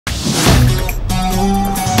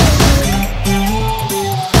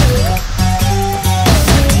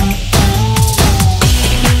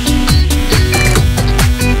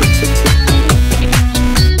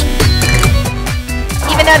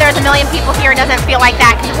doesn't feel like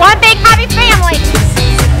that because we're one big happy family.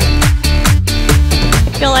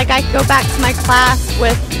 I feel like I go back to my class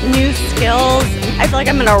with new skills. I feel like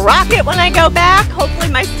I'm gonna rock it when I go back.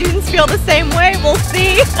 Hopefully my students feel the same way, we'll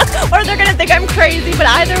see. Or they're gonna think I'm crazy, but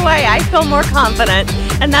either way, I feel more confident,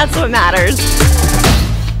 and that's what matters.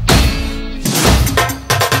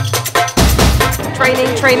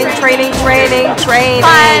 Training, training, training, training, training.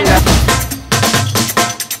 Fun.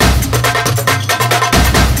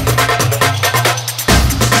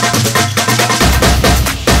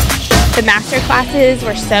 The master classes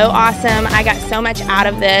were so awesome. I got so much out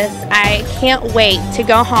of this. I can't wait to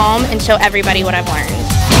go home and show everybody what I've learned.